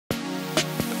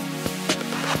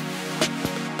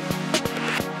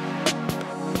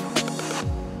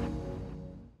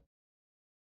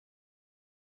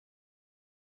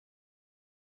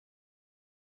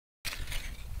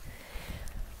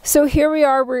So here we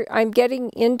are, I'm getting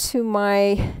into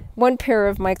my one pair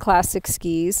of my classic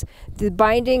skis. The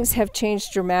bindings have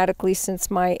changed dramatically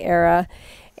since my era,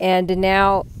 and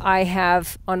now I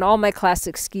have on all my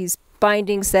classic skis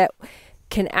bindings that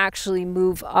can actually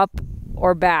move up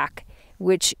or back,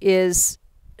 which is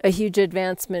a huge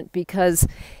advancement because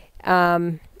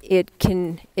it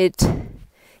can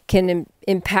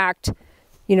impact,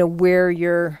 you know, where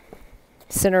your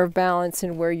center of balance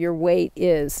and where your weight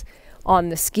is on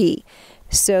the ski.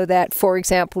 So that, for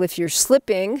example, if you're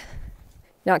slipping,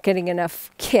 not getting enough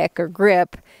kick or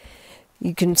grip,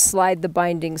 you can slide the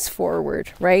bindings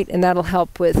forward, right? And that'll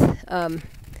help with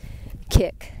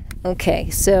kick. Okay,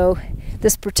 so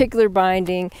this particular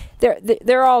binding,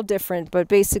 they're all different, but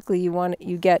basically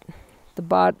you get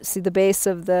the see the base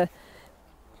of the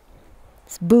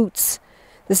boots.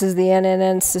 This is the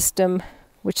NNN system,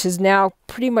 which is now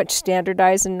pretty much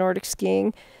standardized in Nordic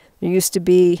skiing. There used to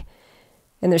be,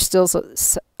 and there's still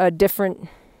a different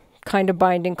kind of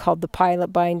binding called the pilot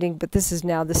binding, but this is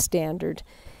now the standard.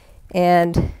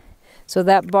 And so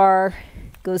that bar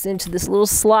goes into this little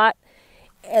slot,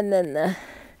 and then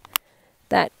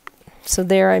so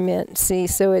there I'm in. See,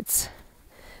 so it's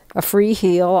a free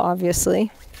heel,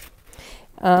 obviously.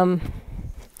 Let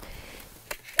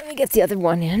me get the other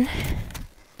one in.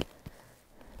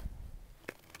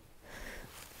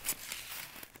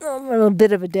 A little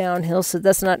bit of a downhill, so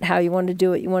that's not how you want to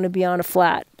do it. You want to be on a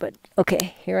flat, but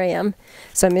okay, here I am.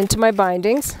 So I'm into my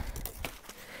bindings.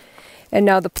 And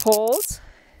now the poles.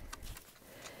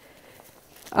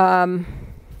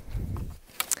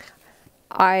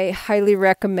 I highly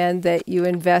recommend that you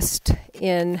invest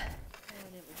in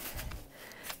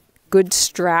good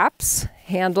straps,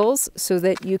 handles, so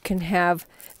that you can have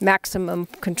maximum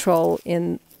control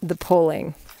in the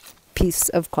poling piece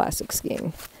of classic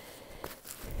skiing.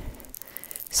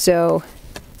 So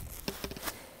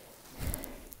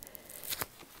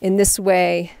in this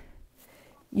way,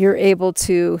 you're able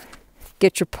to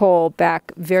get your pole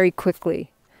back very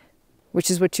quickly,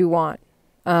 which is what you want.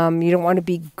 You don't want to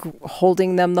be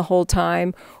holding them the whole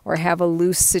time or have a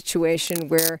loose situation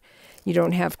where you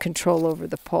don't have control over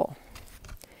the pole.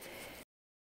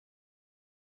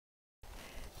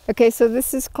 Okay, so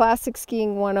this is Classic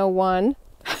Skiing 101.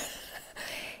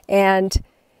 And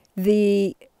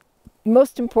the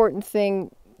most important thing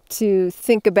to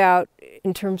think about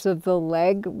in terms of the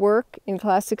leg work in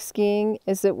classic skiing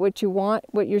is that what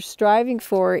you're striving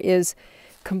for is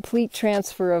complete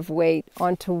transfer of weight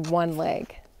onto one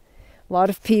leg. A lot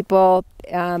of people,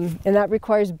 and that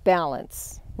requires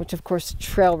balance, which of course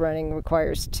trail running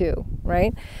requires too,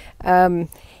 right?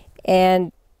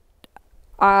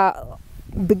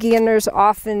 Beginners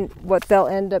often, what they'll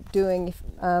end up doing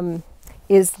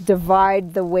is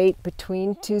divide the weight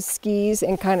between two skis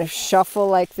and kind of shuffle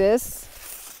like this,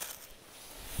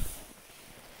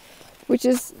 which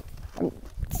is,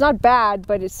 it's not bad,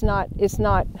 but it's not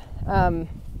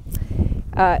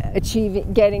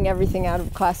getting everything out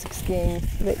of classic skiing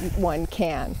that one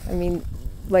can. I mean,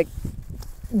 like,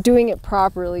 doing it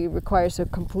properly requires a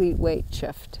complete weight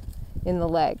shift in the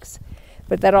legs,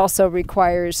 but that also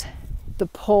requires the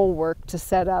pole work to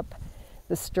set up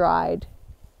the stride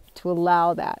to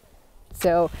allow that.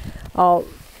 So I'll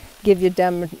give you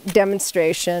a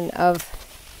demonstration of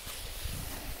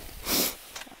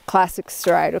classic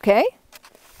stride, okay?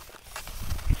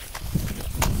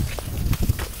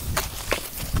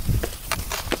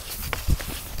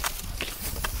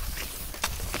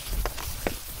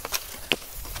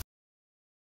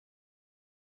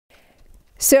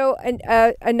 So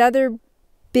another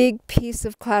big piece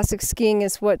of classic skiing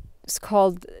is what's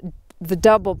called the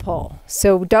double pole.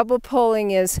 So double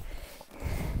poling is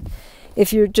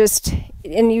if you're just,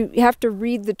 and you have to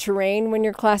read the terrain when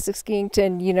you're classic skiing to,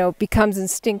 you know, it becomes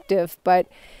instinctive, but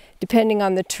depending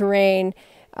on the terrain,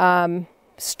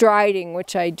 striding,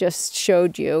 which I just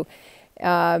showed you,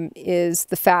 is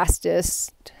the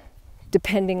fastest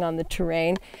depending on the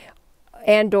terrain,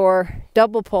 and or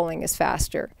double poling is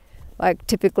faster, like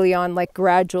typically on like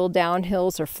gradual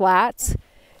downhills or flats,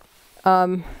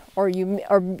 or you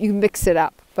mix it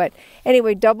up. But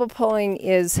anyway, double poling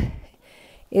is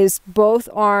both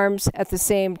arms at the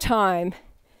same time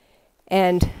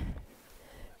and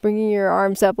bringing your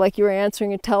arms up like you were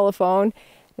answering a telephone,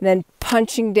 and then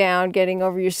punching down, getting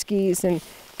over your skis and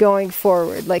going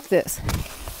forward like this.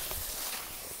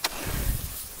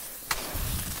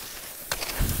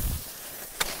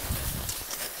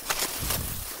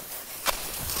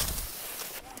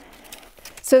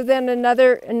 So then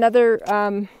another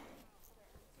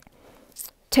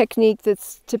technique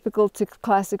that's typical to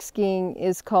classic skiing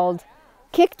is called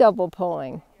kick double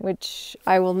poling, which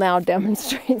I will now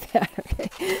demonstrate that. Okay.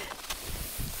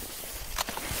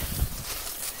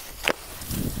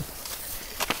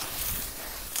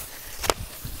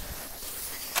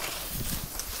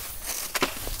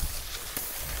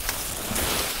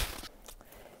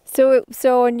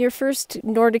 So on your first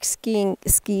Nordic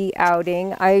ski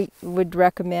outing, I would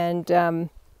recommend,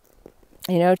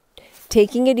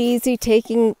 taking it easy,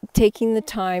 taking the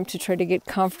time to try to get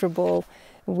comfortable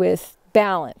with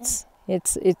balance.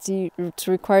 It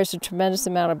requires a tremendous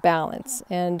amount of balance,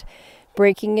 and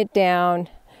breaking it down.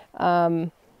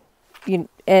 And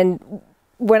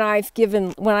when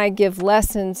I give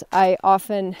lessons, I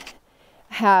often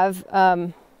have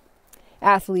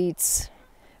athletes,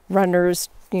 runners,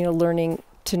 learning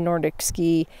to Nordic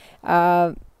ski,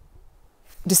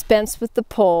 dispense with the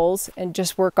poles and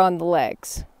just work on the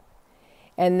legs,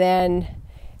 and then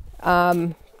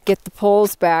get the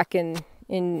poles back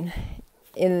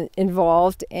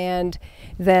involved, and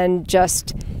then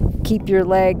just keep your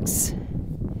legs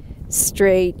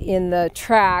straight in the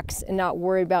tracks and not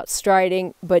worry about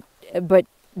striding, but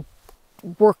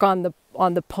work on the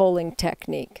poling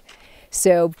technique.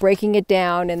 So breaking it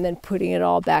down and then putting it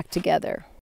all back together.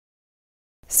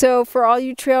 So for all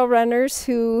you trail runners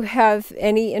who have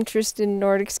any interest in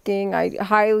Nordic skiing, I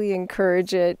highly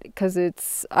encourage it, because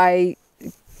as I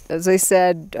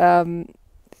said,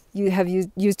 you have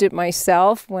used it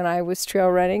myself when I was trail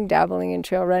running, dabbling in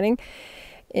trail running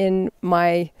in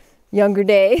my younger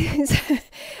days.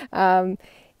 Come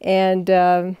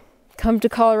to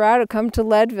Colorado, come to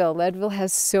Leadville. Leadville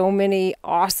has so many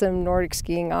awesome Nordic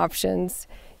skiing options.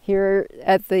 Here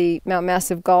at the Mount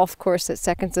Massive Golf Course at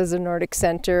Seconds as a Nordic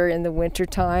Center in the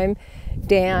wintertime,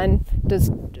 Dan does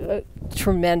a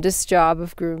tremendous job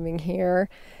of grooming here.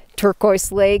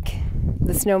 Turquoise Lake,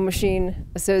 the Snow Machine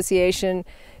Association,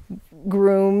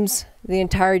 grooms the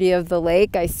entirety of the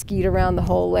lake. I skied around the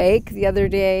whole lake the other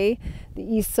day. The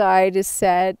east side is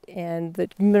set, and the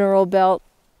mineral belt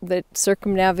that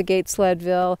circumnavigates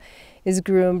Leadville is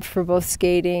groomed for both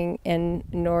skating and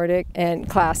Nordic and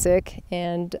classic,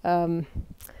 and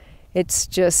it's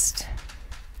just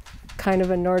kind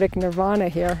of a Nordic nirvana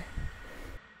here.